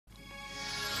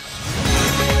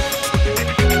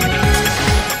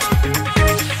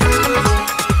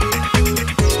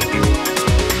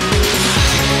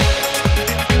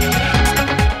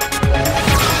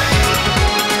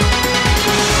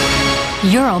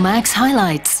Euromaxx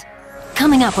highlights.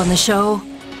 Coming up on the show,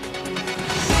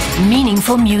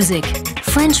 meaningful music.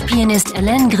 French pianist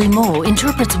Hélène Grimaud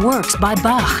interprets works by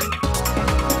Bach.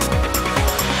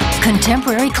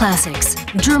 Contemporary classics.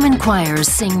 German choirs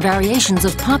sing variations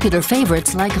of popular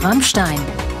favorites like Rammstein.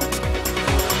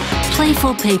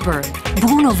 Playful paper.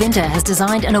 Bruno Winter has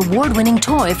designed an award-winning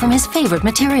toy from his favorite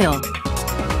material.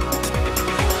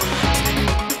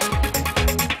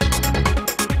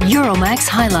 Euromaxx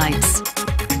highlights.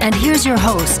 And here's your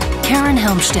host, Karen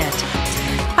Helmstedt.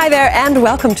 Hi there and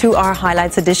welcome to our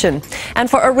Highlights edition. And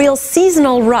for a real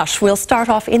seasonal rush, we'll start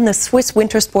off in the Swiss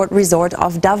winter sport resort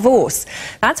of Davos.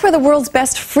 That's where the world's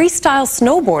best freestyle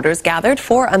snowboarders gathered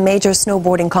for a major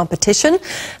snowboarding competition.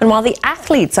 And while the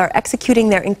athletes are executing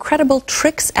their incredible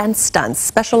tricks and stunts,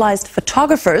 specialized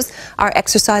photographers are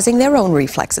exercising their own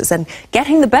reflexes and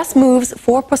getting the best moves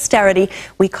for posterity.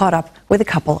 We caught up with a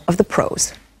couple of the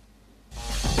pros.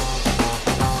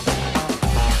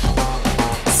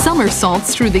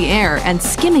 Somersaults through the air and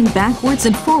skimming backwards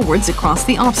and forwards across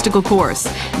the obstacle course.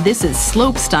 This is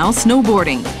slope-style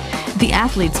snowboarding. The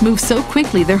athletes move so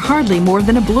quickly they're hardly more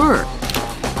than a blur.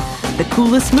 The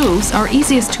coolest moves are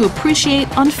easiest to appreciate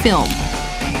on film.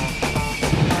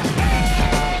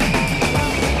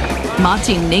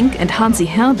 Martin Nink and Hansi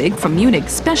Herbig from Munich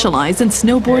specialize in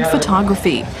snowboard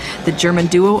photography. The German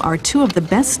duo are two of the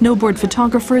best snowboard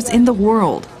photographers in the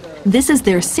world. This is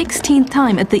their 16th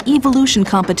time at the Evolution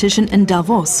competition in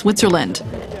Davos, Switzerland.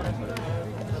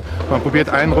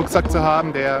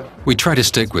 We try to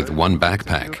stick with one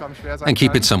backpack and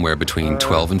keep it somewhere between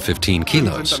 12 and 15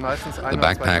 kilos. The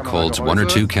backpack holds one or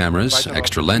two cameras,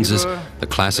 extra lenses, the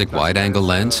classic wide-angle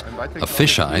lens, a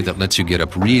fisheye that lets you get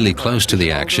up really close to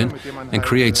the action and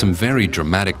create some very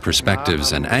dramatic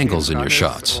perspectives and angles in your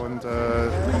shots.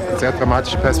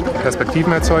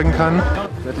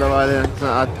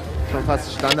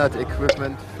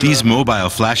 These mobile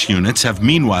flash units have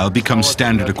meanwhile become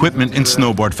standard equipment in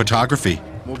snowboard photography.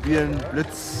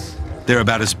 They're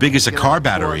about as big as a car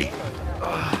battery.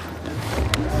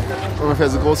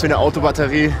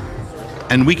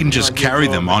 And we can just carry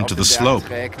them onto the slope.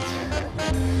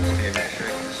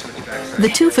 The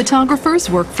two photographers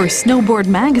work for snowboard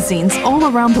magazines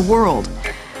all around the world.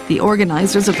 The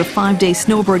organizers of the 5-day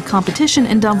snowboard competition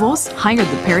in Davos hired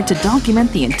the pair to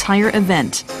document the entire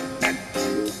event.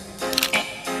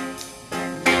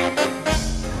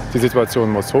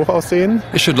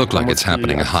 It should look like it's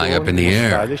happening high up in the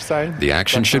air. The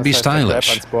action should be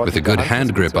stylish, with a good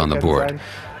hand grip on the board.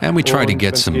 And we try to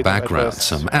get some background,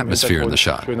 some atmosphere in the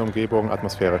shot.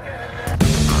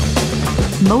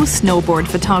 Most snowboard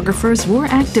photographers were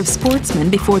active sportsmen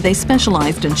before they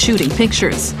specialized in shooting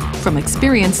pictures. From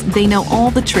experience, they know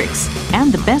all the tricks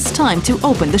and the best time to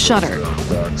open the shutter.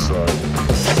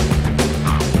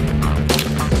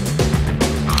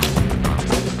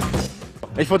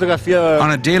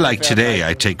 On a day like today,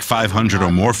 I take 500 or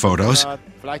more photos,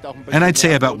 and I'd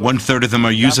say about 1/3 of them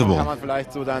are usable.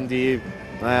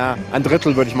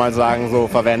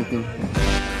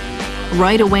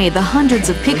 Right away, the hundreds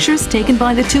of pictures taken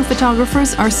by the two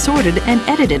photographers are sorted and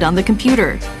edited on the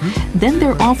computer. Then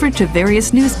they're offered to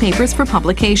various newspapers for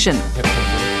publication.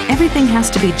 Everything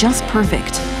has to be just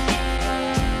perfect.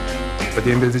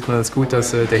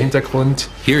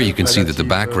 Here you can see that the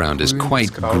background is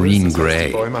quite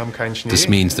green-gray. This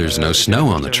means there's no snow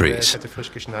on the trees.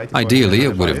 Ideally,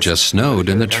 it would have just snowed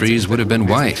and the trees would have been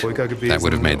white. That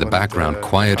would have made the background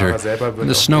quieter and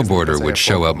the snowboarder would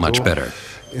show up much better.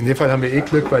 In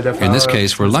this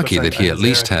case, we're lucky that he at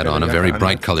least had on a very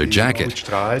bright-colored jacket.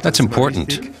 That's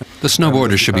important. The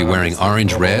snowboarders should be wearing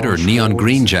orange, red, or neon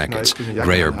green jackets.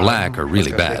 Gray or black are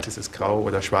really bad.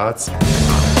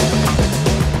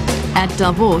 At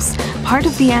Davos, part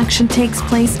of the action takes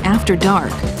place after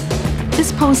dark.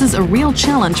 This poses a real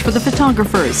challenge for the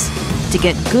photographers to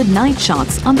get good night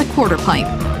shots on the quarter pipe.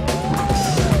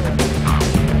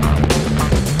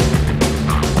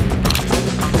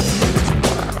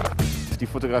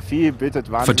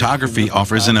 Photography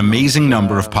offers an amazing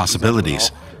number of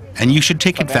possibilities, and you should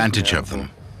take advantage of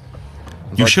them.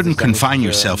 You shouldn't confine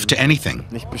yourself to anything.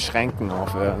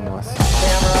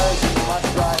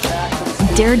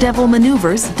 Daredevil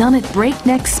maneuvers done at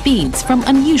breakneck speeds from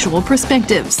unusual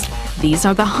perspectives. These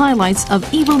are the highlights of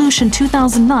Evolution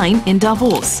 2009 in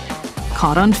Davos.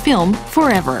 Caught on film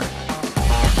forever.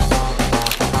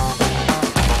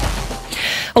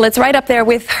 Well, it's right up there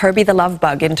with Herbie the Love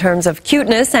Bug in terms of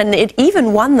cuteness, and it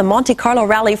even won the Monte Carlo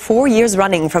Rally 4 years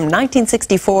running from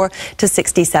 1964 to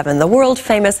 67, the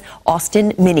world-famous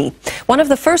Austin Mini. One of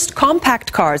the first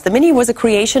compact cars, the Mini was a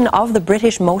creation of the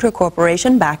British Motor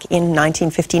Corporation back in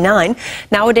 1959.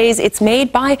 Nowadays, it's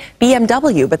made by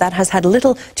BMW, but that has had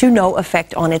little to no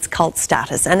effect on its cult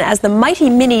status. And as the mighty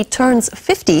Mini turns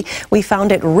 50, we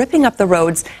found it ripping up the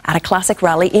roads at a classic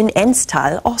rally in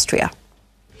Engel, Austria.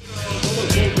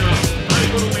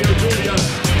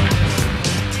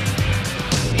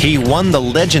 He won the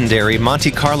legendary Monte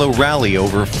Carlo Rally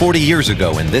over 40 years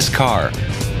ago in this car.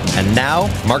 And now,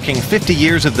 marking 50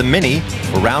 years of the Mini,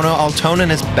 Rauno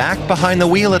Aaltonen is back behind the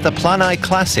wheel at the Planai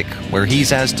Classic, where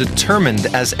he's as determined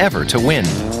as ever to win.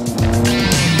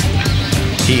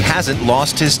 He hasn't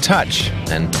lost his touch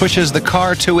and pushes the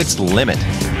car to its limit.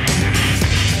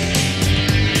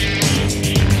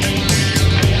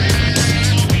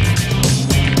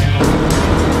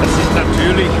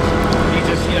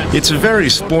 It's a very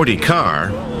sporty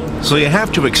car, so you have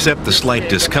to accept the slight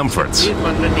discomforts. When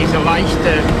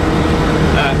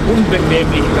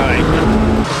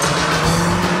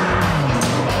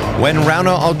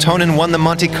Rauno Aaltonen won the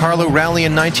Monte Carlo Rally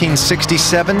in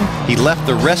 1967, he left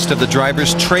the rest of the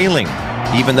drivers trailing.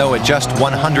 Even though at just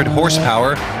 100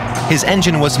 horsepower, his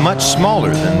engine was much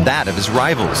smaller than that of his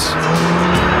rivals.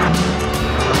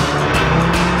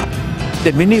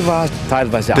 The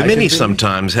Mini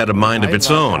sometimes had a mind of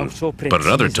its own, but at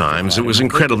other times it was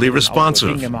incredibly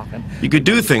responsive. You could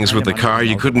do things with the car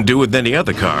you couldn't do with any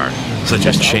other car, such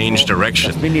as change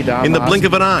direction in the blink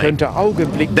of an eye.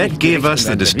 That gave us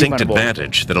the distinct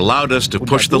advantage that allowed us to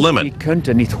push the limit.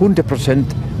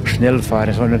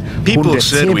 People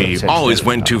said we always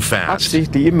went too fast.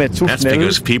 That's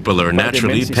because people are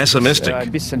naturally pessimistic.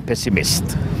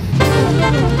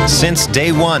 Since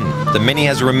day one, the Mini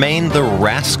has remained the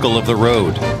rascal of the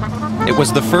road. It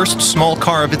was the first small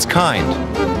car of its kind.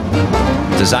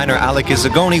 Designer Alec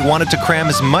Izagoni wanted to cram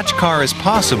as much car as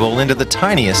possible into the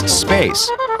tiniest space.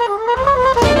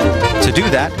 To do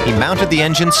that, he mounted the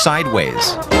engine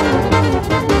sideways.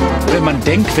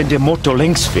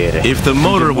 If the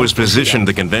motor was positioned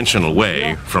the conventional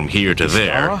way, from here to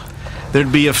there,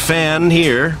 there'd be a fan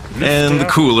here, and the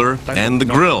cooler, and the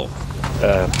grill.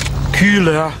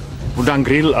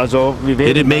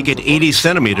 It'd make it 80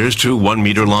 centimeters to 1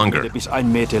 meter longer.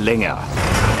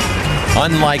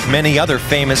 Unlike many other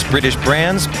famous British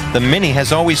brands, the Mini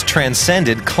has always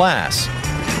transcended class.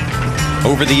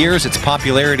 Over the years, its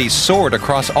popularity soared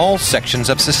across all sections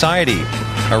of society.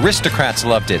 Aristocrats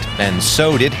loved it, and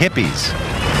so did hippies.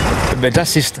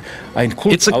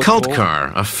 It's a cult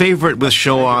car, a favorite with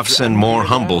show-offs and more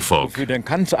humble folk.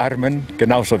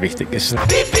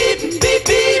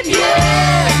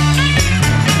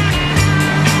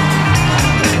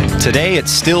 Today,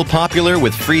 it's still popular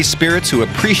with free spirits who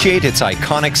appreciate its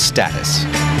iconic status.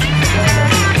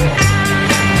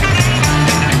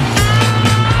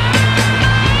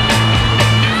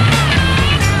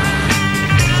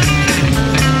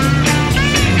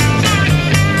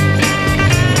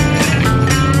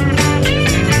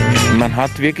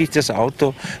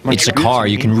 It's a car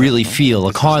you can really feel,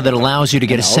 a car that allows you to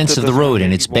get a sense of the road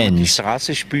and its bends.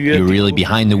 You're really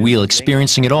behind the wheel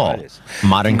experiencing it all.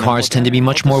 Modern cars tend to be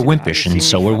much more wimpish, and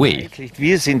so are we.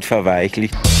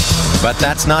 But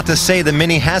that's not to say the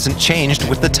Mini hasn't changed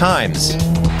with the times.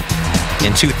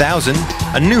 In 2000,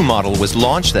 a new model was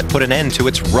launched that put an end to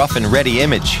its rough and ready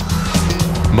image.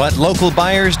 But local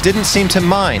buyers didn't seem to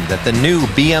mind that the new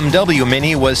BMW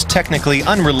Mini was technically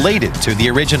unrelated to the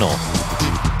original.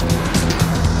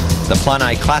 The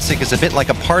Planai Classic is a bit like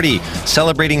a party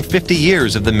celebrating 50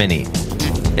 years of the Mini.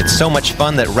 It's so much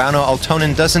fun that Rauno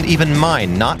Aaltonen doesn't even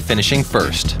mind not finishing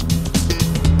first.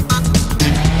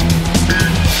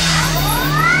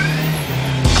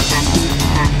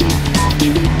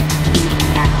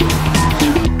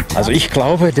 I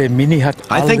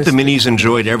think the Mini's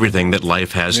enjoyed everything that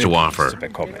life has to offer.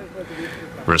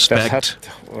 Respect,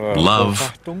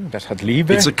 love.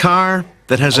 It's a car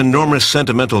that has enormous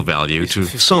sentimental value to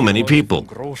so many people.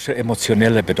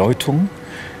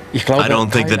 I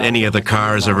don't think that any other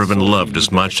car has ever been loved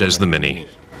as much as the Mini.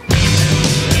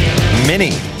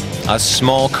 Mini, a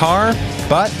small car,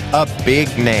 but a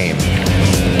big name.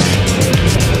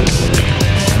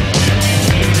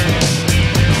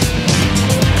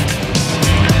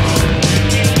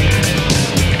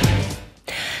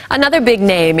 Another big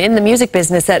name, in the music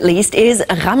business at least, is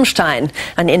Rammstein,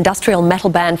 an industrial metal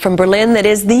band from Berlin that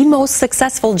is the most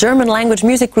successful German-language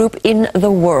music group in the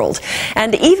world.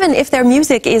 And even if their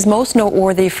music is most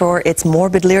noteworthy for its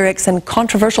morbid lyrics and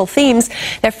controversial themes,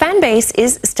 their fan base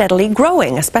is steadily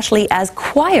growing, especially as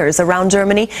choirs around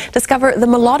Germany discover the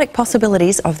melodic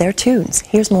possibilities of their tunes.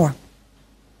 Here's more.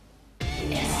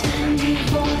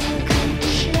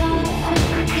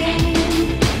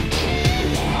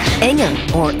 Engel,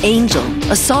 or Angel,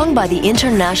 a song by the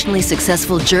internationally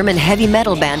successful German heavy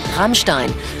metal band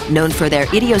Rammstein, known for their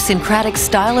idiosyncratic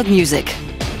style of music.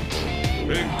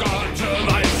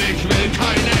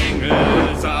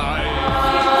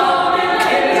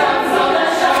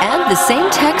 And the same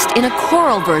text in a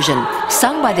choral version,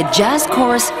 sung by the jazz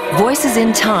chorus Voices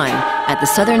in Time at the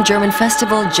Southern German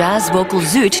festival Jazz Vocal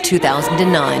Süd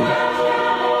 2009.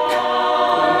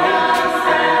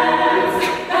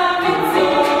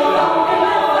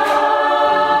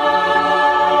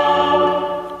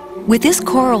 With this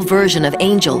choral version of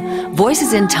Angel,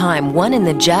 Voices in Time won in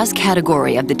the jazz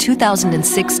category of the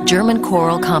 2006 German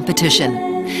choral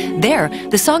competition. There,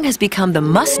 the song has become the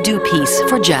must-do piece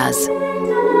for jazz.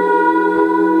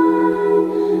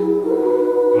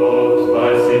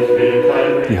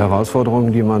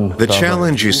 The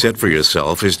challenge you set for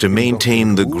yourself is to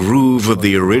maintain the groove of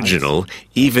the original,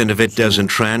 even if it doesn't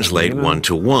translate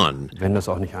one-to-one,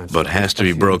 but has to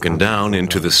be broken down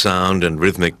into the sound and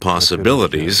rhythmic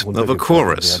possibilities of a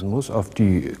chorus.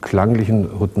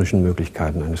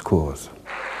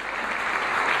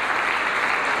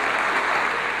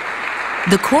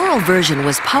 The choral version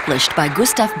was published by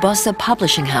Gustav Bosse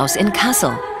Publishing House in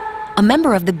Kassel, a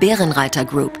member of the Bärenreiter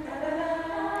Group.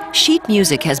 Sheet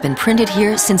music has been printed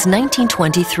here since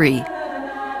 1923.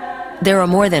 There are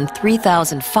more than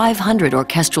 3,500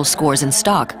 orchestral scores in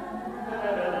stock.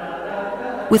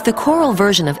 With the choral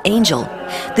version of Angel,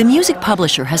 the music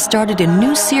publisher has started a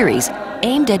new series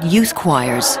aimed at youth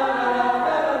choirs.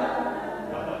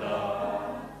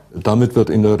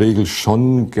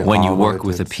 When you work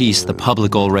with a piece the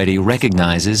public already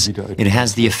recognizes, it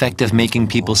has the effect of making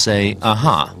people say,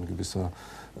 aha.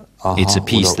 It's a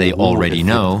piece they already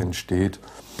know,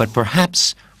 but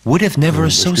perhaps would have never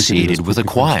associated with a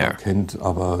choir.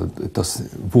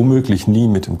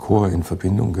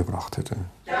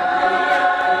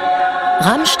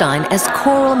 Rammstein as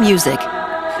choral music.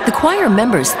 The choir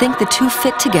members think the two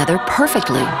fit together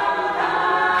perfectly.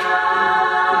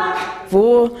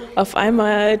 Where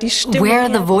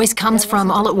the voice comes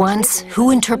from all at once, who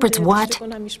interprets what.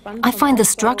 I find the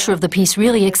structure of the piece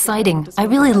really exciting. I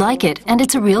really like it, and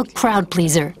it's a real crowd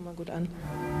pleaser.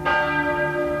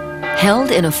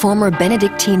 Held in a former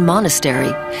Benedictine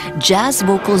monastery, Jazz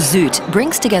Vocal Süd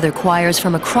brings together choirs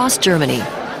from across Germany.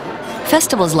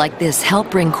 Festivals like this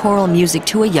help bring choral music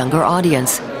to a younger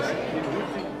audience.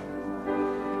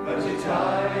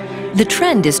 The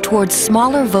trend is towards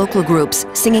smaller vocal groups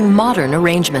singing modern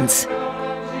arrangements.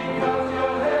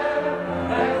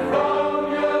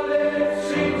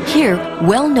 Here,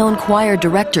 well-known choir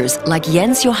directors like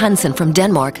Jens Johansson from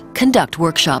Denmark conduct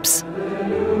workshops.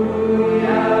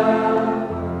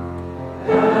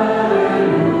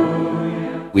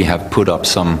 We have put up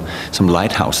some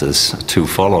lighthouses to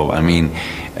follow. I mean,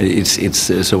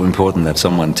 it's so important that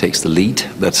someone takes the lead,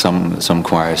 that some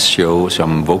choirs show,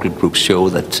 some vocal groups show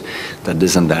that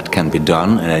this and that can be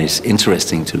done, and it's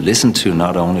interesting to listen to,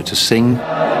 not only to sing.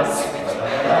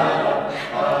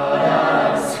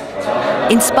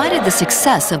 In spite of the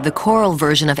success of the choral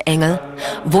version of Engel,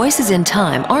 Voices in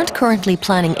Time aren't currently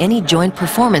planning any joint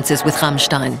performances with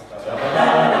Rammstein.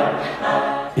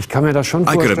 I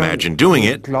could imagine doing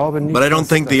it, but I don't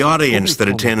think the audience that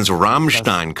attends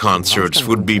Rammstein concerts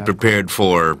would be prepared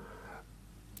for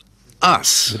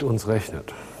us.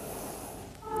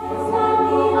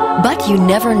 But you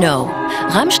never know.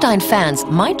 Rammstein fans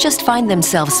might just find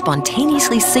themselves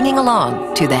spontaneously singing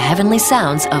along to the heavenly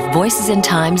sounds of Voices in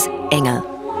Time's Engel.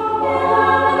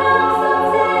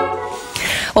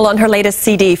 Well, on her latest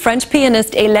CD, French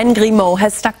pianist Hélène Grimaud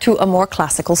has stuck to a more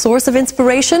classical source of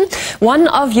inspiration, one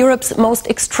of Europe's most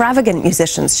extravagant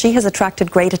musicians. She has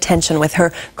attracted great attention with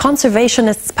her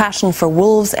conservationist's passion for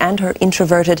wolves and her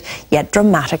introverted yet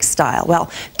dramatic style.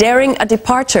 Well, daring a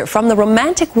departure from the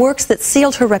romantic works that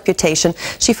sealed her reputation,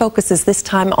 she focuses this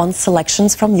time on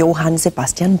selections from Johann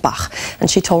Sebastian Bach.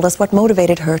 And she told us what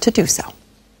motivated her to do so.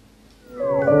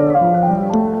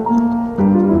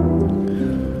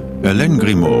 Hélène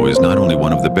Grimaud is not only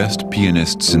one of the best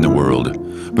pianists in the world,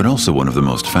 but also one of the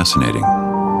most fascinating.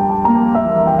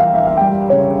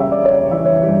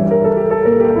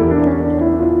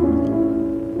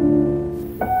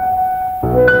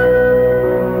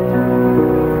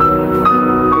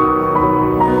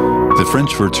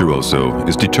 French virtuoso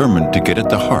is determined to get at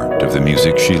the heart of the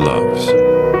music she loves.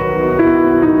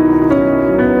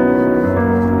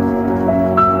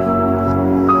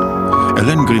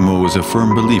 Hélène Grimaud is a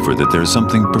firm believer that there is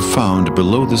something profound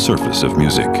below the surface of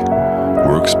music.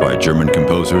 Works by German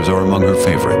composers are among her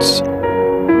favorites.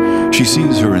 She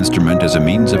sees her instrument as a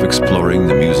means of exploring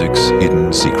the music's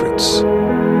hidden secrets.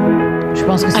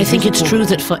 I think it's true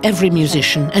that for every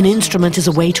musician, an instrument is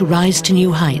a way to rise to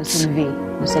new heights.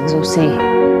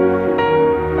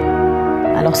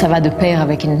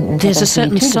 There's a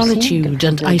certain solitude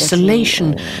and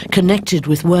isolation connected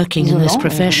with working in this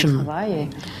profession.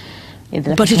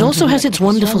 But it also has its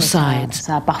wonderful sides.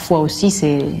 The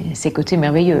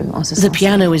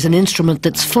piano is an instrument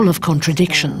that's full of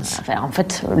contradictions.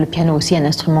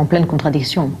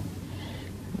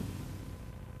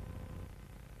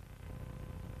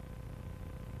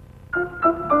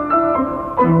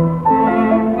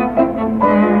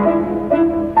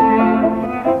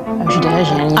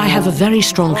 I have a very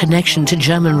strong connection to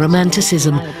German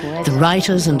Romanticism, the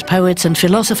writers and poets and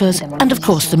philosophers, and of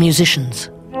course the musicians.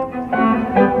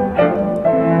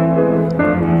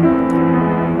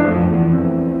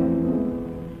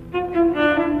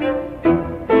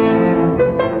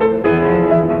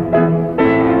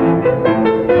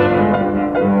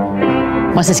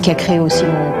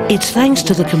 It's thanks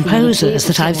to the composers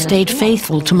that I've stayed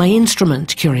faithful to my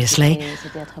instrument, curiously.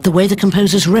 The way the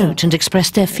composers wrote and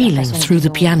expressed their feelings through the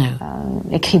piano.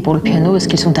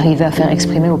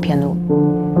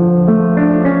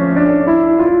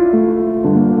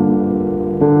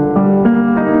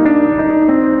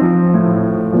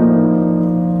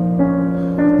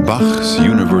 Bach's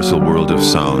universal world of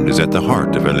sound is at the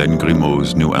heart of Hélène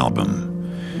Grimaud's new album.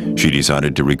 She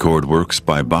decided to record works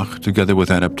by Bach together with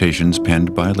adaptations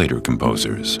penned by later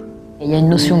composers.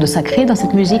 This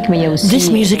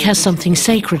music has something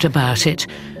sacred about it,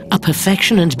 a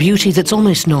perfection and beauty that's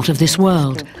almost not of this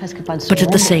world. But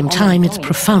at the same time, it's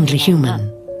profoundly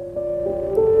human.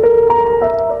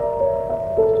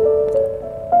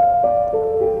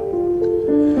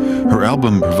 Her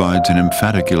album provides an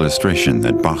emphatic illustration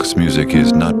that Bach's music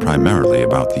is not primarily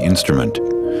about the instrument.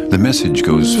 The message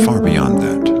goes far beyond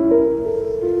that.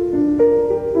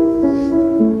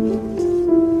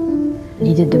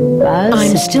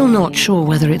 I'm still not sure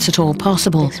whether it's at all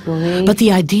possible, but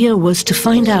the idea was to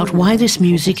find out why this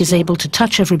music is able to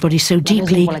touch everybody so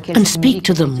deeply and speak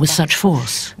to them with such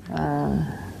force.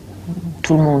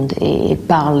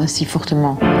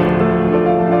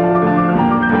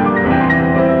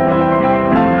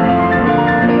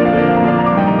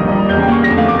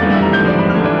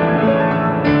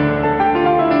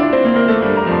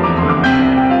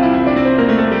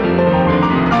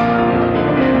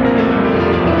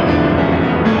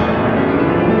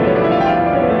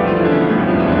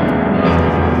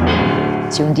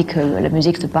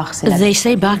 They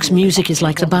say Bach's music is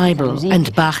like the Bible,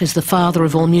 and Bach is the father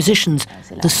of all musicians,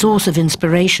 the source of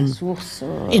inspiration.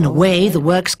 In a way, the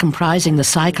works comprising the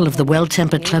cycle of the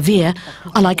well-tempered clavier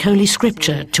are like Holy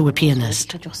Scripture to a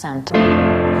pianist.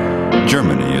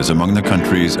 Germany is among the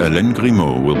countries Hélène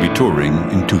Grimaud will be touring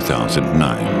in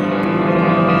 2009.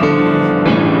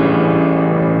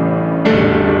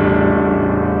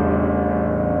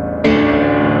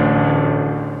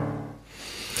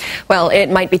 Well, it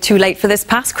might be too late for this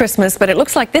past Christmas, but it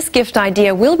looks like this gift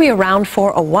idea will be around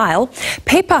for a while.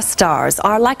 Paper stars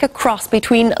are like a cross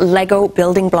between Lego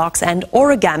building blocks and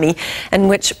origami, in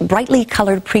which brightly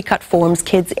colored pre-cut forms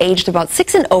kids aged about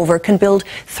 6 and over can build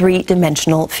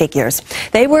three-dimensional figures.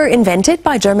 They were invented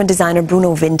by German designer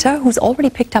Bruno Winter, who's already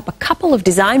picked up a couple of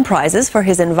design prizes for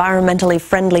his environmentally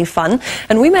friendly fun,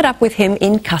 and we met up with him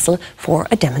in Kassel for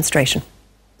a demonstration.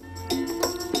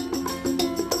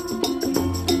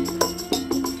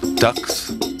 Ducks,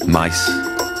 mice,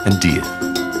 and deer.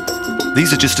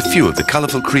 These are just a few of the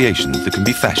colourful creations that can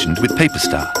be fashioned with Paper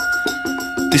Star.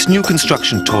 This new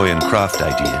construction toy and craft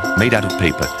idea, made out of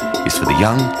paper, is for the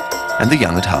young and the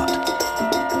young at heart.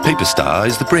 Paper Star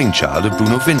is the brainchild of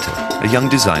Bruno Winter, a young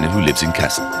designer who lives in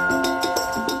Kassel.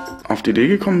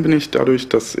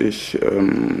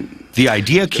 The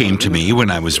idea came to me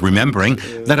when I was remembering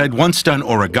that I'd once done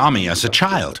origami as a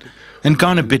child and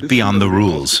gone a bit beyond the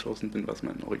rules.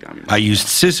 I used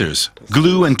scissors,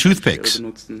 glue and toothpicks.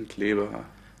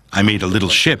 I made a little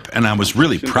ship and I was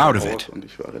really proud of it.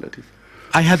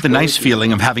 I had the nice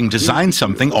feeling of having designed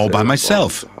something all by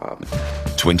myself.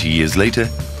 20 years later,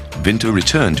 Winter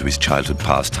returned to his childhood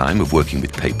pastime of working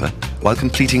with paper while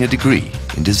completing a degree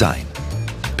in design.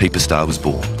 Paper Star was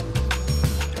born.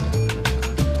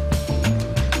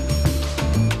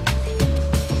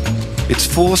 Its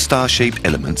 4 star-shaped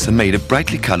elements are made of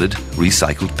brightly colored,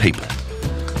 recycled paper.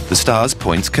 The stars'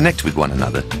 points connect with one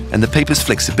another, and the paper's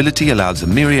flexibility allows a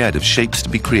myriad of shapes to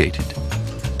be created.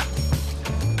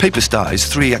 Paper Star is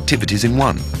 3 activities in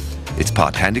one. It's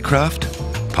part handicraft,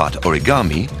 part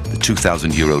origami, the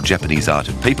 €2,000 Japanese art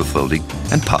of paper folding,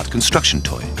 and part construction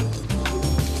toy.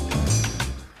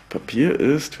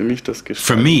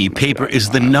 For me, paper is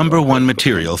the #1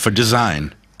 material for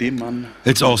design.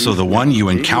 It's also the one you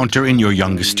encounter in your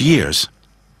youngest years.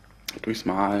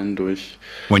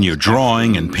 When you're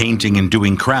drawing and painting and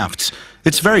doing crafts,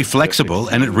 it's very flexible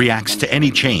and it reacts to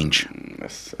any change.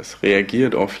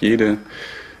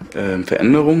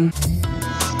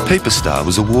 Paper Star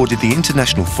was awarded the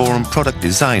International Forum Product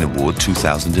Design Award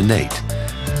 2008.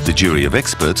 The jury of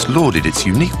experts lauded its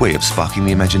unique way of sparking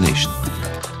the imagination.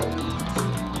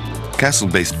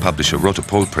 Kassel-based publisher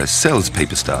Rotopol Press sells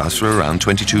Paper Stars for around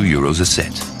 €22 a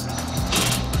set.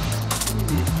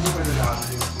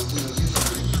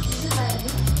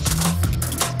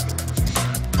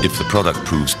 If the product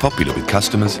proves popular with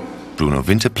customers, Bruno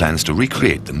Winter plans to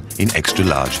recreate them in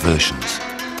extra-large versions.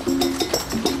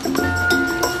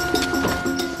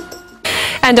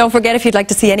 And don't forget, if you'd like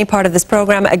to see any part of this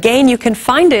program again, you can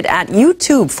find it at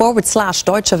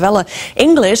YouTube/Deutsche Welle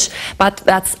English. But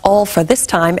that's all for this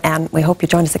time, and we hope you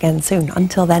join us again soon.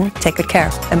 Until then, take good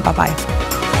care and bye-bye.